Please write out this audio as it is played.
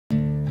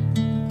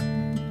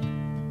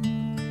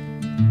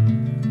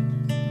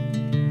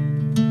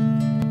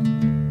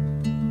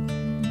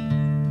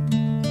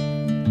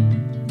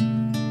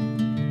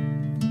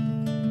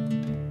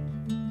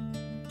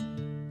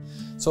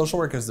Social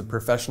work is the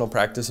professional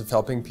practice of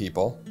helping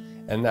people,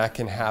 and that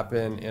can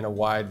happen in a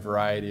wide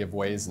variety of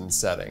ways and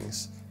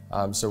settings.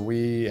 So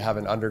we have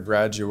an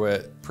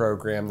undergraduate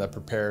program that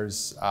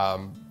prepares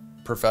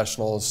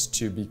professionals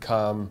to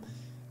become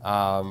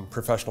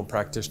professional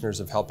practitioners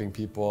of helping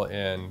people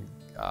in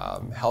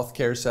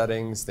healthcare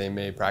settings. They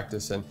may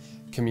practice in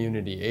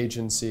community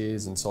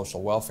agencies and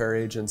social welfare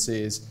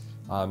agencies.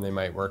 They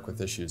might work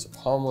with issues of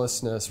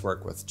homelessness,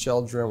 work with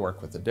children,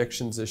 work with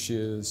addictions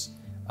issues,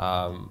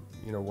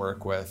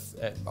 work with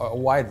a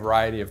wide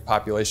variety of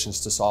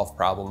populations to solve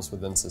problems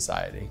within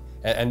society.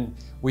 And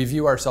we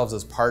view ourselves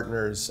as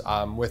partners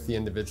with the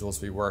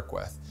individuals we work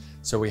with.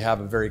 So we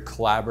have a very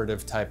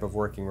collaborative type of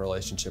working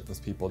relationship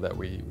with people that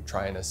we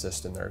try and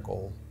assist in their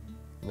goal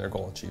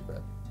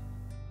achievement.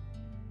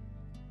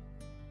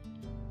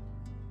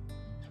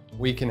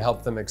 We can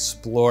help them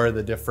explore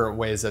the different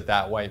ways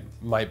that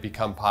might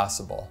become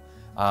possible.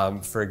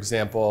 For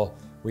example,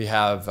 we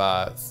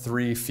have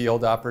 3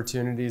 field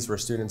opportunities where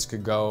students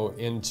could go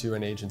into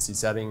an agency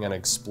setting and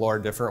explore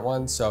different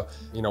ones. So,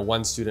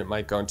 one student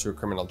might go into a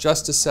criminal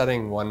justice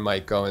setting, one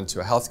might go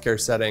into a healthcare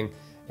setting,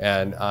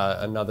 and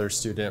another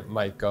student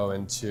might go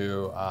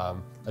into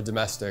a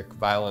domestic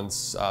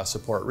violence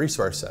support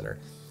resource center.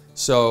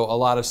 So a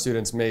lot of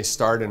students may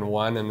start in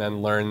one and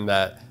then learn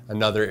that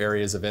another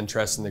area is of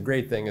interest, and the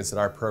great thing is that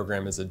our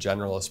program is a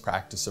generalist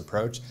practice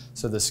approach,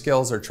 so the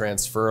skills are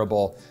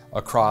transferable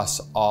across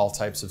all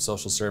types of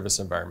social service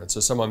environments. So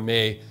someone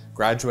may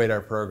graduate our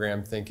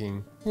program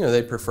thinking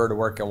they prefer to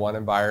work in one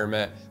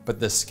environment, but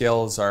the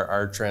skills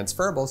are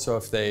transferable, so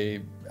if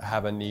they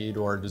have a need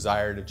or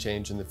desire to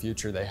change in the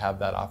future, they have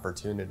that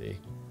opportunity.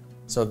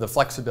 So the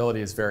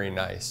flexibility is very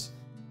nice.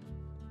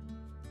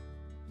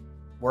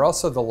 We're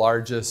also the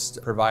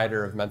largest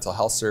provider of mental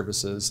health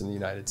services in the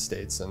United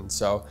States, and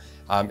so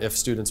if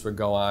students would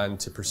go on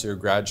to pursue a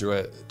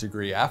graduate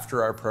degree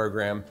after our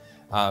program,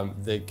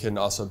 they can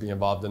also be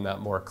involved in that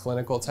more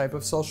clinical type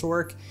of social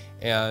work,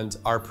 and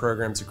our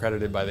program's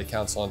accredited by the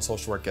Council on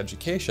Social Work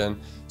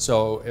Education.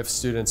 So if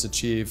students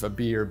achieve a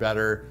B or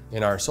better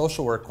in our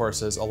social work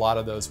courses, a lot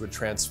of those would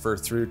transfer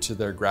through to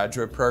their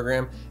graduate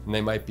program, and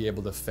they might be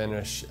able to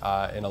finish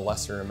in a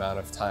lesser amount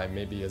of time,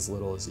 maybe as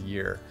little as a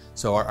year.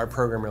 So our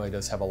program really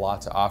does have a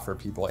lot to offer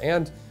people,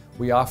 and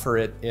we offer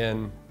it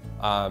in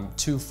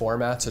 2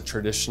 formats: a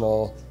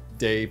traditional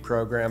day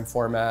program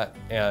format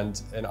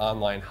and an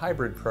online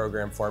hybrid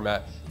program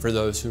format for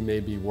those who may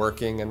be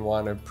working and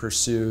want to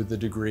pursue the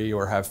degree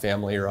or have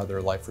family or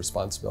other life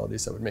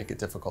responsibilities that would make it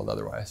difficult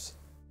otherwise.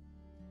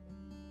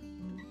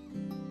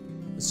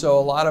 So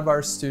a lot of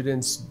our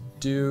students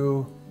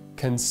do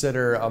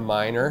consider a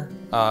minor.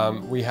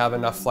 We have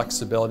enough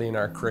flexibility in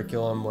our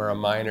curriculum where a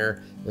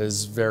minor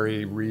is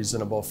very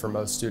reasonable for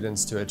most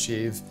students to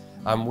achieve.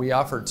 We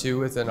offer 2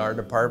 within our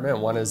department.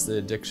 One is the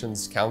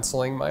addictions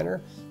counseling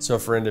minor, so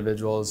for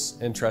individuals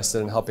interested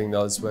in helping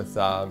those with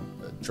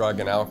drug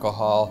and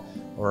alcohol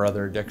or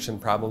other addiction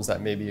problems,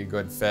 that may be a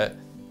good fit.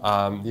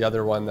 The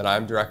other one that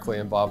I'm directly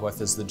involved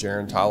with is the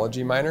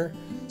gerontology minor.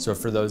 So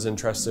for those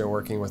interested in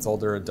working with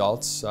older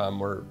adults,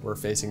 we're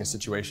facing a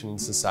situation in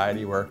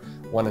society where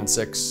 1 in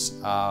 6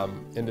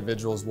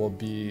 individuals will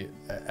be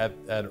at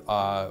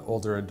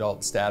older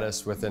adult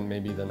status within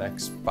maybe the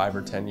next 5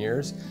 or 10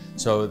 years.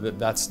 So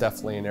that's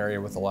definitely an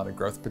area with a lot of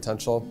growth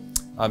potential.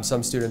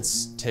 Some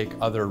students take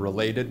other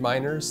related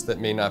minors that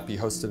may not be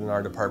hosted in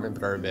our department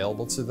but are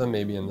available to them,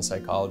 maybe in the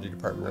psychology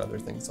department or other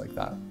things like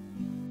that.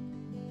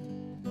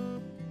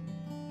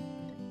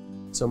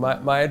 So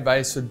my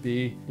advice would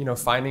be,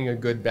 finding a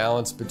good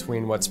balance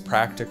between what's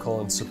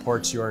practical and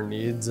supports your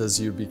needs as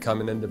you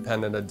become an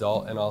independent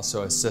adult and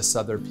also assists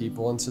other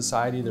people in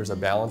society. There's a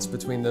balance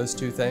between those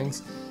 2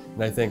 things.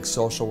 And I think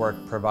social work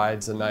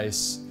provides a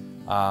nice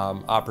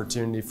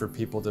opportunity for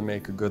people to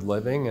make a good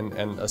living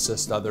and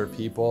assist other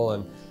people.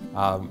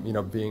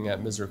 And, being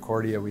at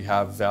Misericordia, we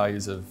have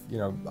values of,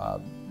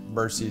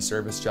 mercy,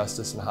 service,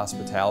 justice, and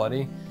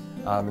hospitality.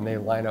 And they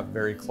line up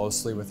very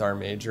closely with our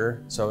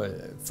major. So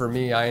for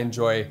me, I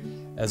enjoy,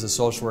 as a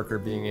social worker,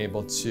 being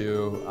able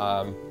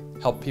to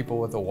help people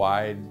with a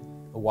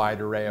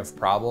wide array of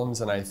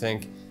problems. And I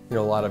think a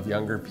lot of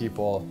younger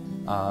people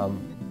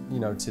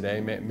today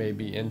may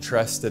be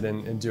interested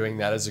in doing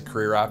that as a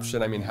career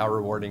option. I mean, how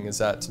rewarding is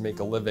that to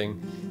make a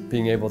living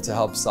being able to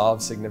help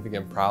solve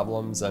significant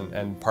problems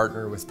and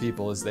partner with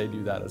people as they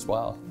do that as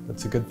well?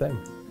 That's a good thing.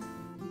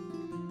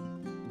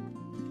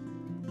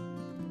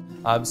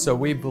 So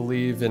we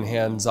believe in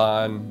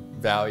hands-on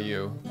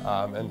value,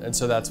 and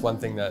so that's one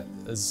thing that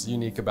is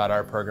unique about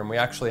our program. We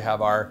actually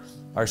have our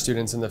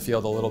students in the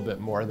field a little bit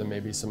more than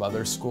maybe some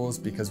other schools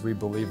because we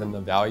believe in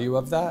the value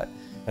of that.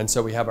 And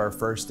so we have our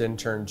first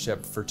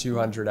internship for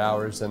 200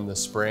 hours in the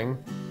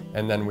spring,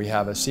 and then we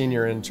have a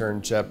senior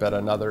internship at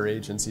another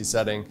agency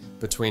setting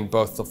between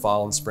both the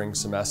fall and spring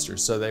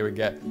semesters. So they would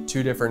get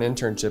 2 different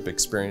internship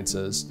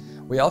experiences.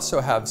 We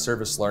also have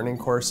service learning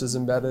courses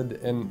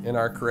embedded in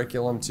our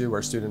curriculum too,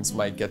 where students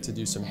might get to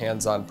do some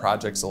hands-on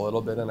projects a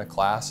little bit in a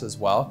class as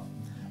well.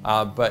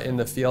 But in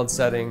the field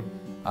setting,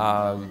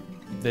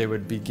 They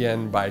would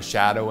begin by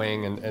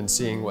shadowing and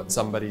seeing what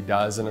somebody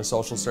does in a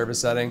social service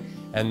setting,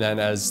 and then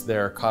as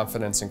their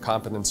confidence and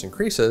competence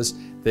increases,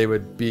 they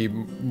would be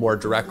more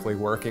directly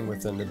working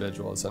with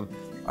individuals. And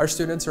our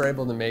students are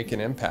able to make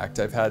an impact.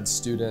 I've had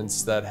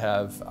students that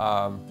have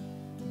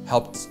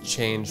helped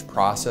change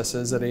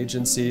processes at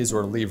agencies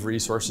or leave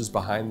resources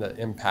behind that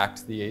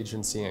impact the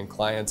agency and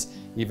clients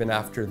even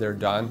after they're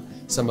done.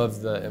 Some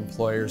of the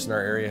employers in our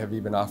area have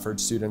even offered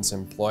students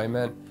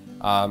employment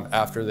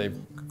after they've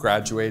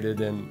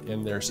graduated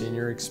in their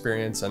senior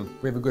experience, and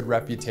we have a good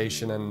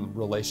reputation and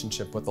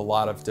relationship with a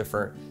lot of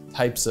different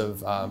types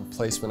of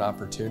placement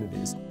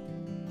opportunities.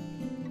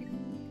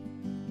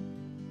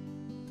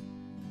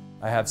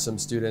 I have some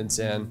students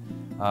in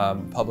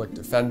public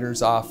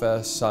defender's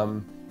office,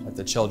 some at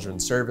the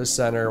Children's Service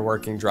Center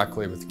working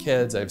directly with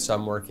kids. I have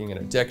some working in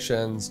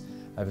addictions.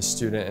 I have a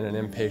student in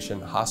an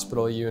inpatient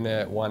hospital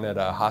unit, one at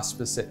a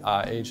hospice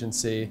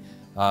agency.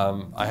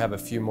 I have a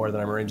few more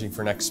that I'm arranging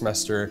for next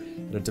semester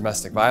at a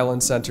domestic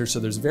violence center. So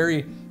there's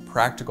very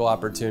practical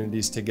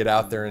opportunities to get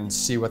out there and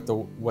see what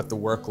the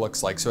work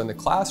looks like. So in the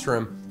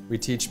classroom, we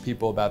teach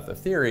people about the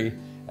theory,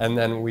 and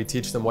then we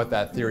teach them what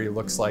that theory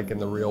looks like in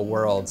the real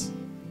world.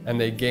 And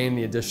they gain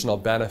the additional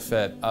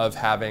benefit of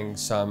having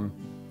some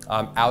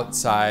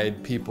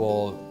outside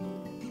people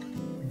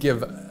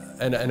give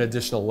an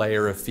additional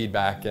layer of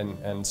feedback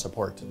and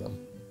support to them.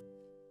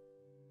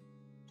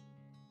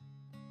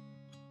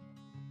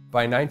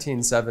 By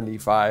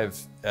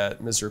 1975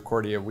 at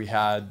Misericordia, we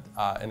had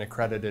an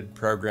accredited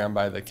program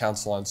by the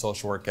Council on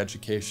Social Work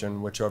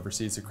Education, which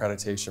oversees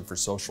accreditation for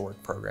social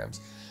work programs.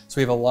 So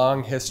we have a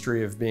long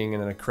history of being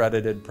in an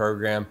accredited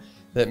program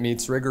that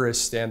meets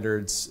rigorous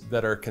standards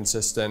that are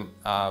consistent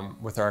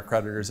with our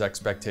accreditors'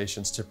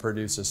 expectations to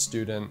produce a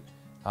student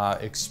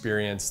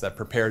experience that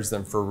prepares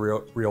them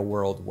for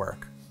real-world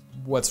work.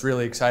 What's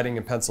really exciting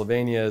in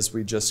Pennsylvania is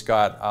we just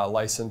got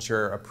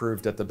licensure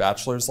approved at the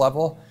bachelor's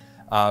level.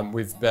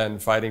 We've been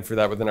fighting for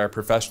that within our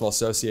professional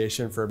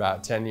association for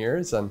about 10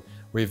 years, and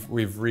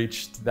we've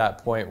reached that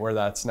point where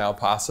that's now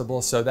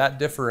possible. So that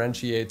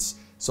differentiates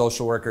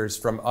social workers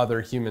from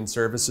other human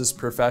services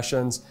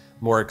professions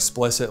more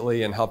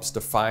explicitly and helps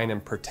define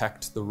and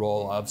protect the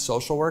role of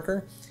social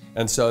worker.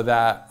 And so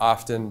that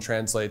often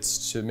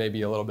translates to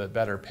maybe a little bit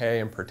better pay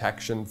and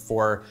protection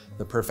for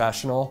the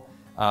professional,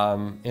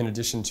 in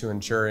addition to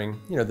ensuring,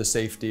 the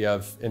safety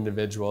of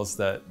individuals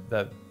that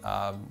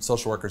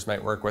social workers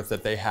might work with,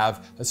 that they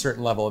have a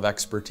certain level of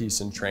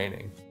expertise and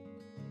training.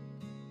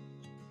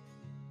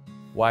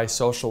 Why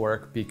social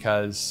work?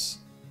 Because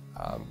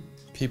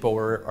people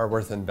are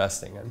worth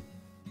investing in.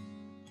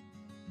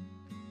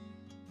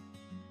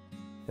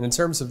 And in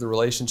terms of the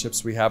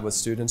relationships we have with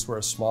students, we're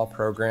a small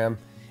program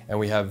and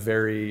we have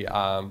very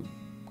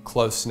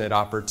close-knit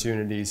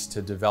opportunities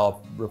to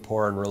develop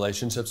rapport and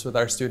relationships with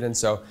our students.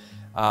 So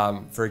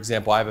for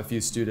example, I have a few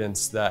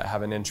students that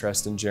have an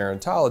interest in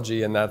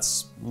gerontology, and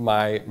that's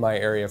my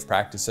area of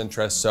practice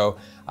interest. So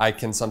I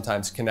can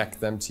sometimes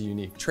connect them to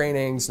unique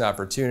trainings and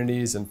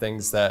opportunities and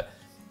things that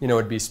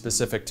would be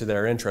specific to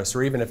their interests.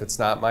 Or even if it's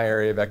not my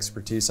area of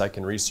expertise, I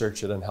can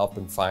research it and help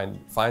them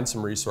find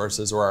some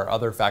resources, or our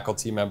other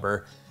faculty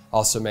member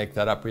also make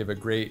that up. We have a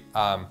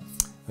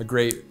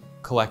great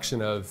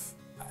collection of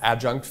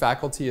adjunct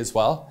faculty as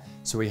well.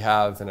 So we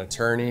have an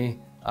attorney,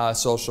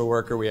 social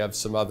worker, we have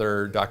some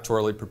other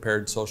doctorally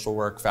prepared social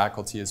work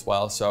faculty as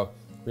well. So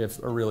we have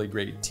a really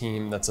great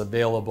team that's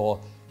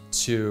available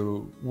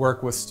to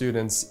work with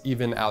students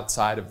even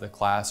outside of the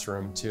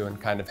classroom too,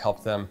 and kind of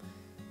help them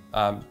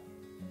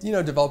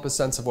develop a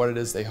sense of what it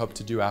is they hope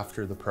to do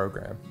after the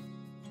program.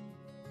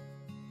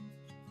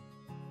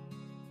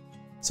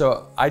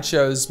 So I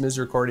chose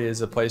Misericordia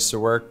as a place to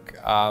work.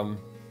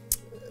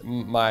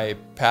 My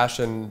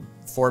passion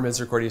for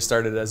Misericordia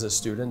started as a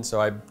student, so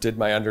I did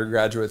my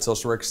undergraduate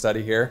social work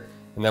study here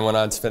and then went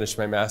on to finish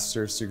my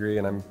master's degree,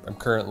 and I'm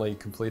currently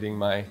completing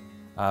my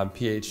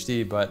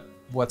PhD. But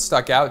what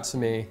stuck out to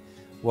me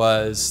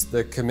was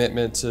the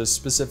commitment to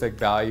specific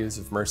values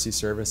of mercy,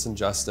 service, and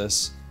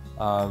justice.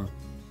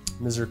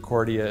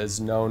 Misericordia is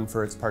known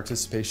for its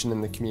participation in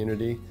the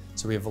community.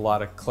 So we have a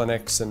lot of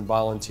clinics and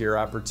volunteer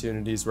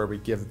opportunities where we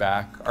give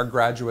back. Our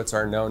graduates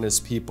are known as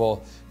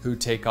people who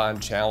take on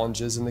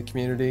challenges in the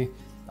community.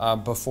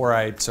 Before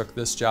I took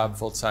this job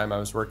full-time, I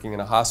was working in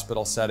a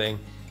hospital setting,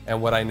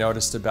 and what I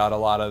noticed about a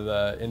lot of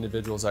the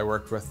individuals I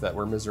worked with that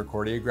were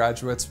Misericordia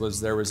graduates was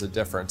there was a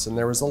difference. And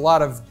there was a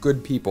lot of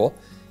good people,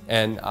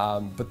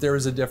 but there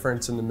was a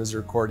difference in the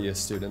Misericordia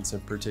students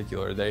in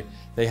particular.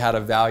 They had a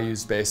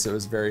values base that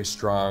was very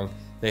strong.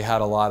 They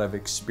had a lot of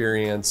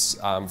experience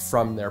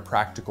from their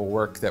practical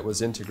work that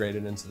was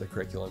integrated into the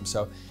curriculum.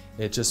 So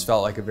it just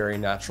felt like a very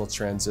natural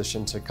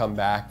transition to come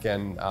back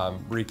and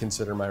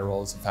reconsider my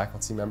role as a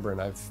faculty member, and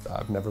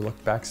I've never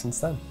looked back since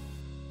then.